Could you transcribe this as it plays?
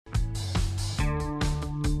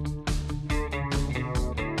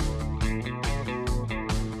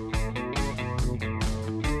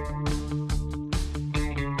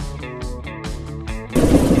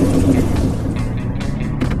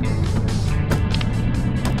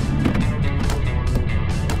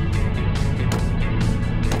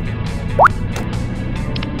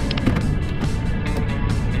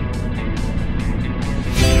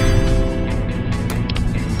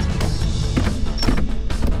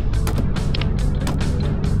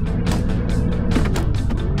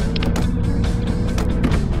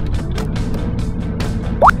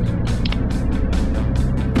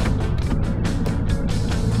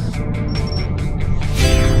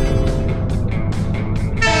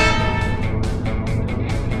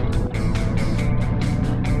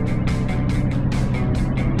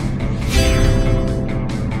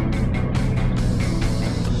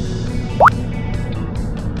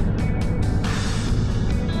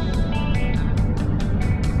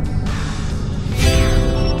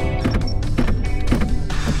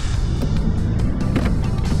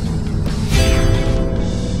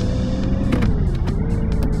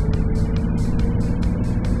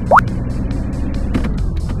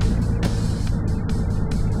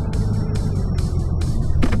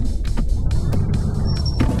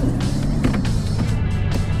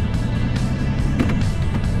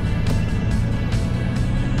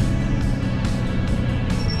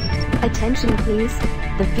Attention please,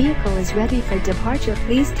 the vehicle is ready for departure.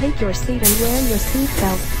 Please take your seat and wear your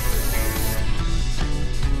seatbelt.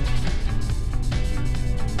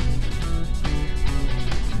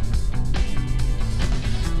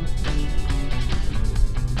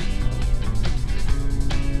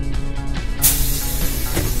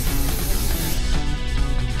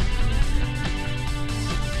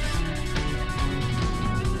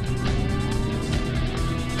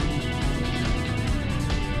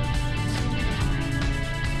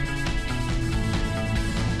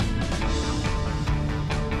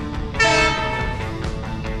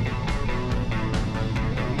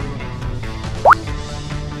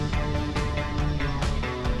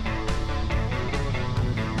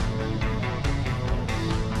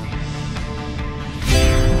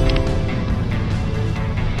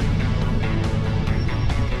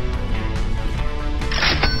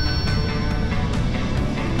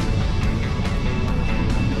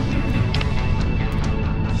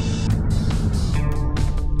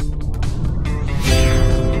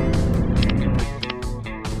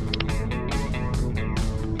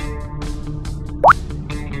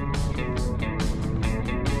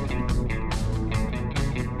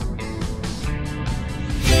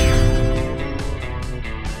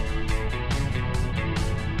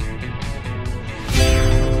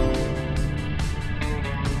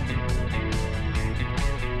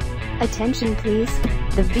 Attention please,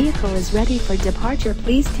 the vehicle is ready for departure.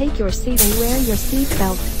 Please take your seat and wear your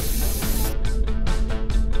seatbelt.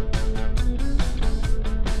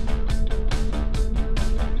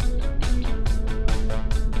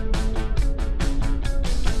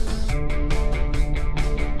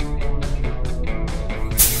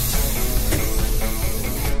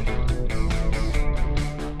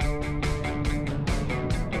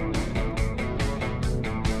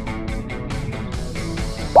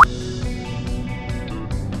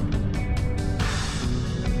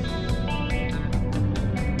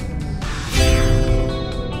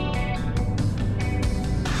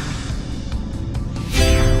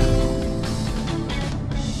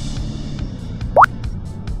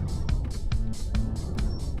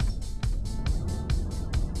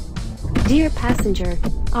 Dear passenger,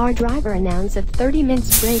 our driver announced a 30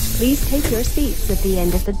 minutes break. Please take your seats at the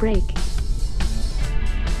end of the break.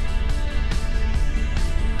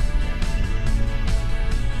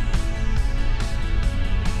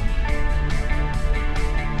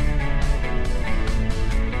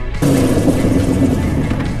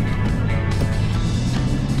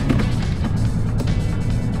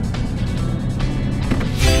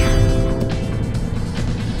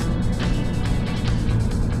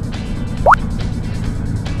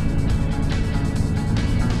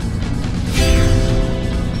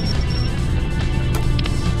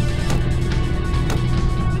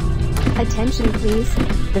 Attention please,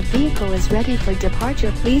 the vehicle is ready for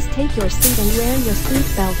departure. Please take your seat and wear your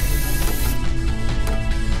seatbelt.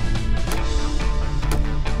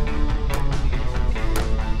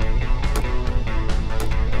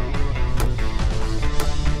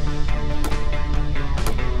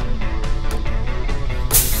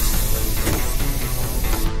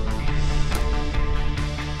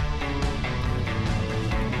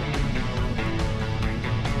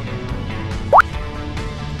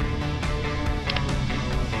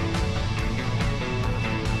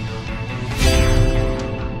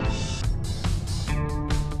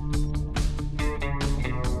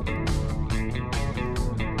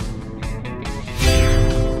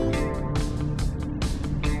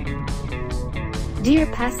 Dear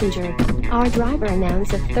passenger, our driver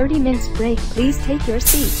announced a 30 minutes break. Please take your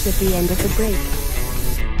seats at the end of the break.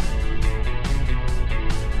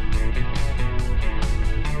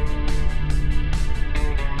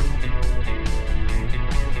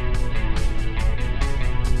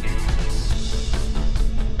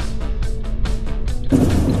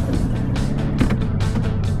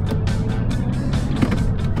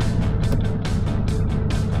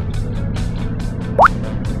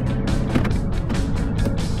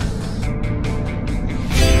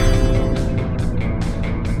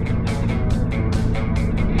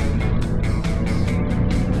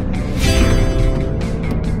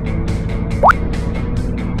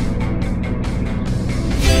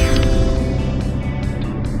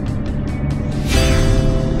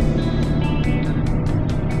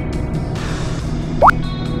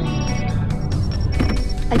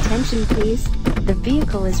 Attention please, the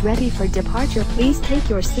vehicle is ready for departure. Please take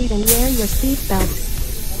your seat and wear your seatbelt.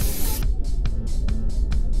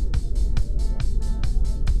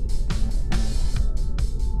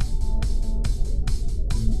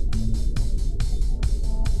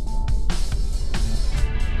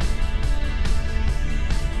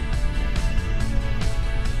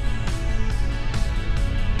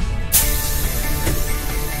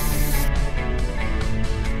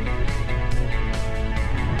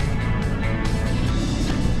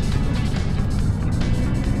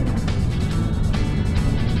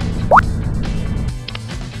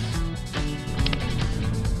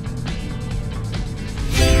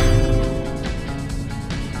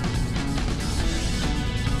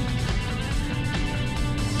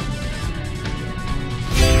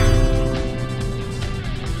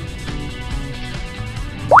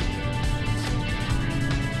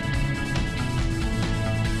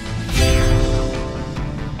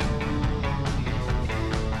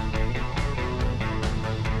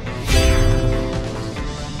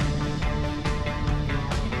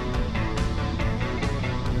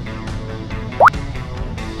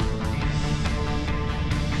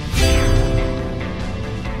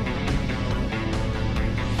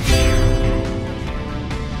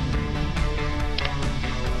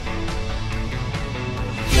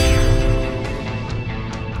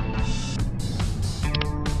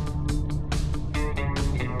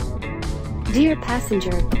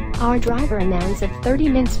 passenger, our driver announced a 30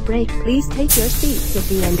 minutes break. Please take your seats at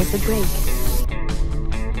the end of the break.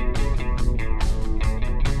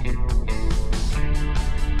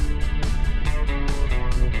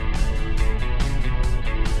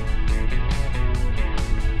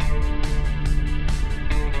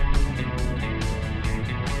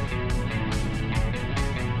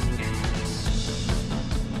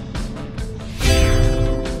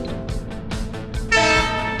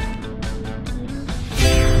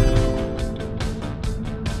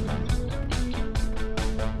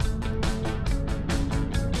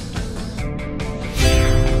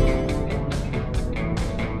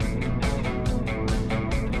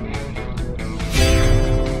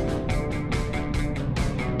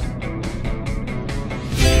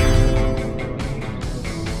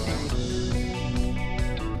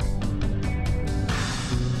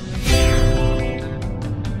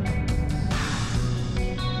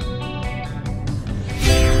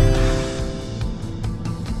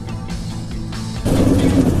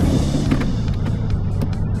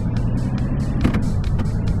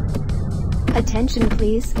 Attention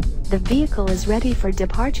please, the vehicle is ready for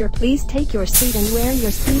departure. Please take your seat and wear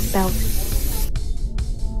your seat belt.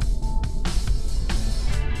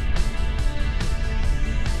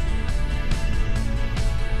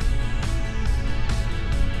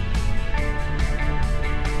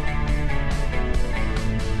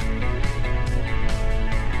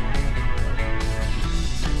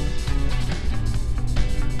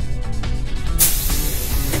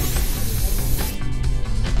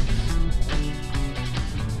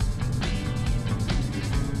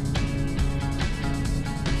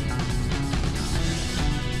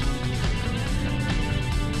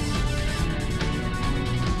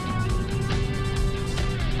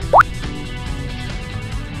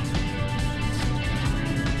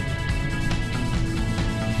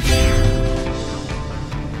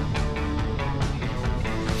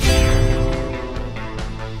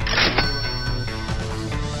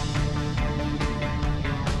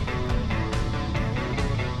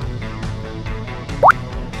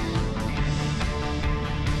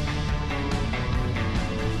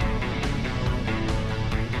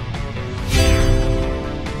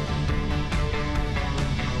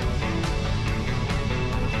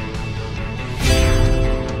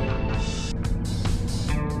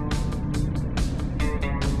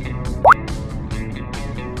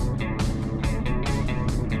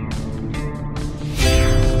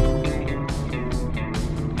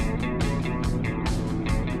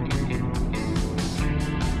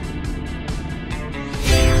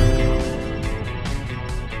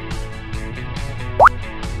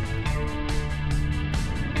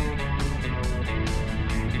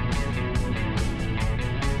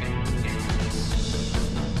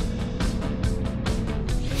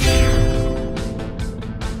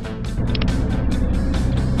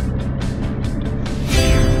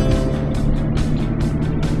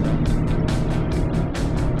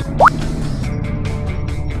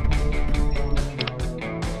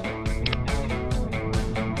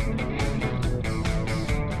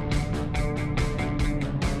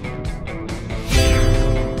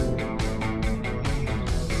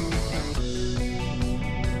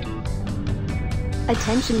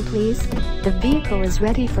 Attention please, the vehicle is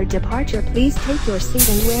ready for departure. Please take your seat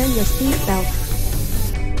and wear your seat belt.